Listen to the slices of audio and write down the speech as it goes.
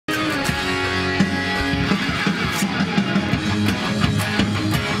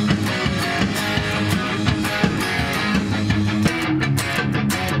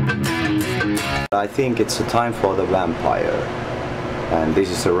I think it's a time for the vampire, and this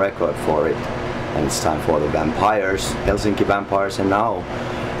is a record for it, and it's time for the vampires, Helsinki vampires, and now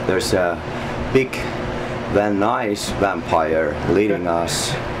there's a big Van Nice vampire leading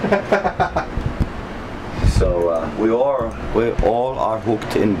us. So we all are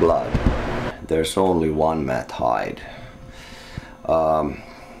hooked in blood. There's only one Matt Hyde.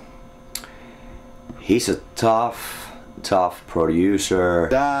 He's a tough producer.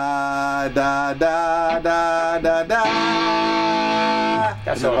 Da da da da da da.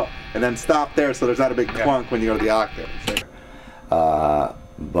 That's all. And then stop there so there's not a big clunk when you go to the octave.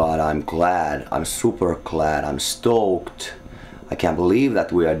 But I'm glad, I'm super glad, I'm stoked. I can't believe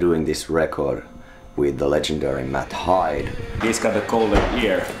that we are doing this record with the legendary Matt Hyde. He's got a golden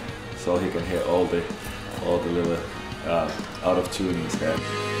ear, so he can hear all the little out of tunings there.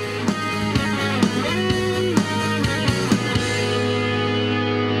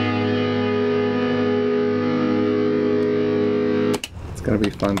 It's gonna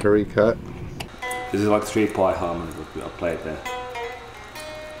be fun to recut. This is like 3-part harmony that we played there.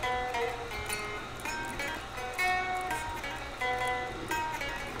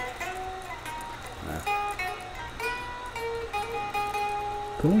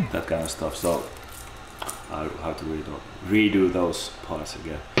 Cool. That kind of stuff. So I have to redo those parts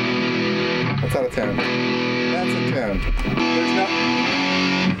again. That's out of 10. That's a 10. There's no...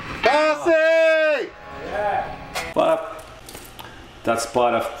 Bossy! Yeah. But that's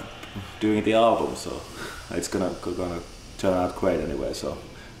part of doing the album, so it's gonna turn out great anyway. So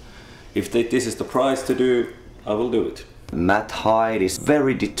if this is the price to do, I will do it. Matt Hyde is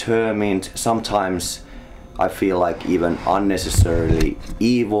very determined, sometimes I feel like even unnecessarily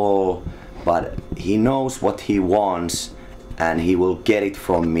evil, but he knows what he wants and he will get it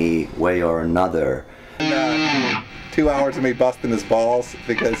from me way or another. And, 2 hours of me busting his balls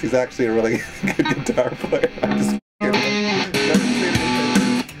because he's actually a really good guitar player. I'm just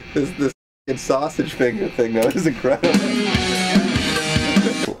this sausage finger thing though is incredible.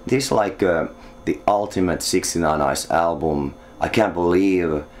 This is like the ultimate 69 Eyes album. I can't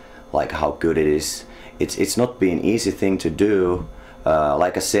believe like how good it is. It's not been an easy thing to do.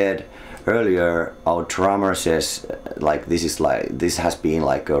 Like I said earlier, our drummer says this has been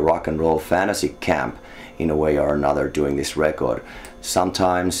like a rock and roll fantasy camp in a way or another doing this record.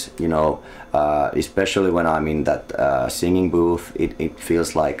 Sometimes, you know, especially when I'm in that singing booth, it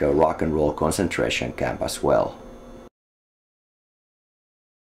feels like a rock and roll concentration camp as well.